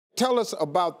tell us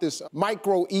about this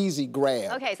Micro Easy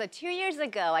Grab. Okay, so 2 years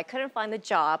ago, I couldn't find the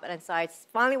job, and so I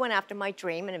finally went after my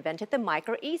dream and invented the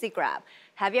Micro Easy Grab.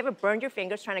 Have you ever burned your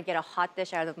fingers trying to get a hot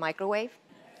dish out of the microwave?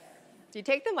 So you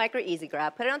take the Micro Easy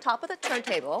Grab, put it on top of the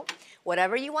turntable,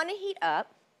 whatever you want to heat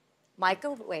up,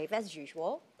 microwave as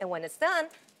usual, and when it's done,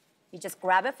 you just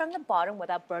grab it from the bottom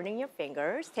without burning your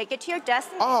fingers, take it to your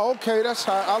destination. Oh, okay, that's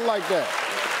how I like that.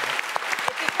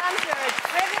 It becomes your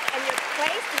trivet and your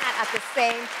placemat at the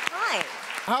same time.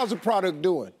 How's the product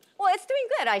doing? Well, it's doing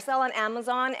good. I sell on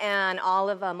Amazon and all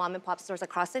of mom and pop stores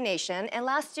across the nation. And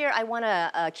last year, I won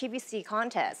a QVC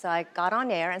contest. So I got on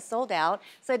air and sold out.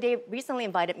 So they recently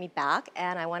invited me back,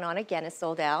 and I went on again and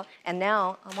sold out. And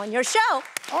now I'm on your show.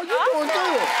 Oh, you're doing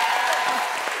good.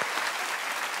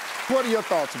 What are your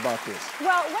thoughts about this?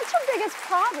 Well, what's your biggest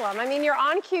problem? I mean, you're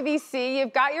on QVC,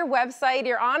 you've got your website,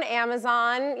 you're on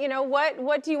Amazon. You know,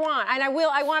 what do you want? And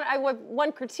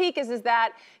one critique is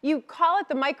that you call it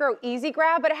the Micro Easy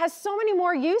Grab, but it has so many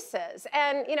more uses.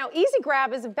 And, you know, Easy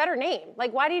Grab is a better name.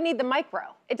 Like, why do you need the micro?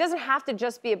 It doesn't have to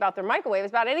just be about the microwave,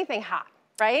 it's about anything hot,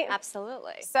 right?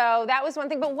 Absolutely. So that was one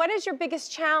thing, but what is your biggest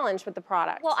challenge with the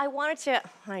product? Well, I wanted to,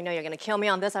 I know you're gonna kill me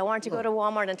on this, I wanted to go to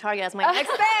Walmart and Target as my next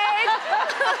stage.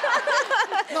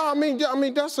 No, I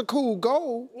mean, that's a cool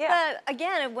goal. Yeah. But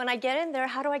again, when I get in there,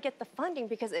 how do I get the funding?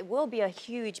 Because it will be a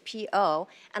huge PO,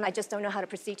 and I just don't know how to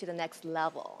proceed to the next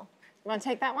level. You want to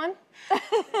take that one?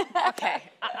 Okay,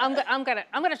 I'm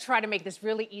gonna try to make this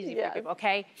really easy for people,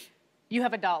 okay? You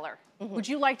have $1. Mm-hmm. Would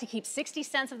you like to keep 60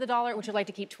 cents of the dollar, or would you like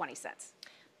to keep 20 cents?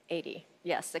 80.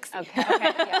 Yes, 60. Okay,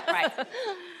 yeah, right.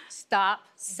 Stop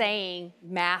saying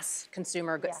mass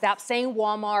consumer goods. Stop saying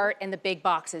Walmart and the big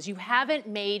boxes. You haven't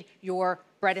made your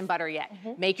bread and butter yet.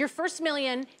 Make your first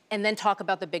million and then talk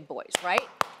about the big boys, right?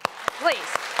 Please.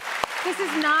 This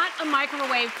is not a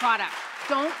microwave product.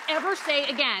 Don't ever say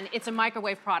again, it's a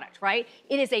microwave product, right?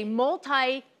 It is a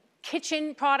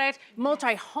multi-kitchen product,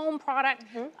 multi-home product.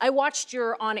 I watched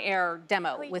your on-air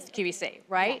demo with QVC,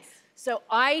 right? Yes. So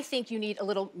I think you need a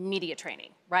little media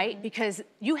training, right? Because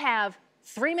you have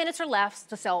 3 minutes or less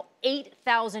to sell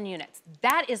 8,000 units.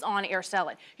 That is on-air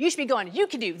selling. You should be going, you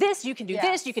can do this, you can do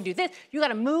this, you can do this. You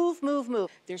gotta move, move,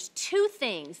 move. There's two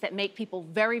things that make people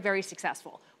very, very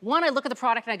successful. One, I look at the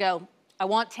product and I go, I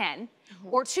want 10.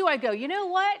 Or two, I go, you know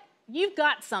what? You've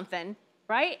got something,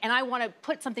 right? And I wanna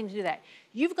put something to do that.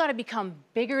 You've gotta become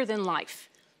bigger than life.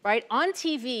 Right? On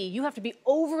TV, you have to be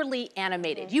overly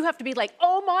animated. You have to be like,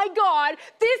 oh my God,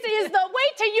 this is the,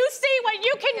 wait till you see what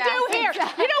you can do here.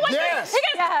 Exactly. You know what? Yes.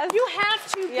 You have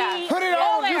to be Put it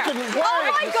on, you can Oh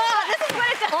my God, this is what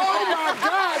it does. Oh my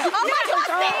God.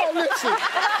 Oh, listen.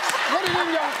 Put it in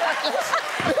your,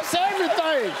 it's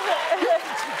everything.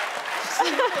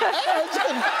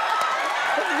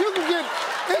 You can get,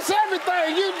 it's everything.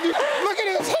 You look at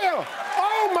his hair.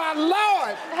 Oh my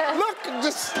Lord. Look,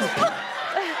 just.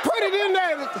 Put it in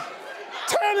there,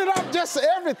 turn it up, just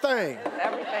everything.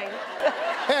 Everything.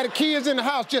 Had the kids in the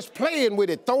house just playing with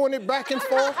it, throwing it back and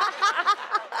forth.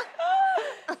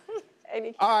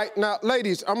 All right, now,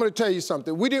 ladies, I'm gonna tell you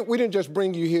something. We didn't just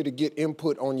bring you here to get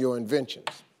input on your inventions.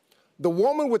 The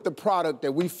woman with the product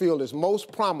that we feel is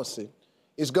most promising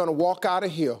is gonna walk out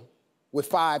of here with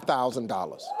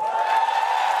 $5,000.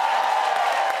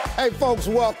 Hey folks,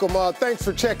 welcome. Thanks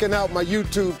for checking out my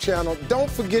YouTube channel.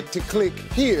 Don't forget to click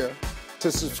here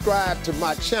to subscribe to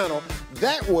my channel.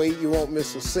 That way you won't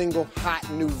miss a single hot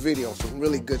new video, some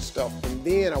really good stuff. And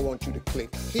then I want you to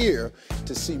click here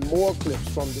to see more clips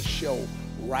from the show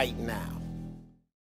right now.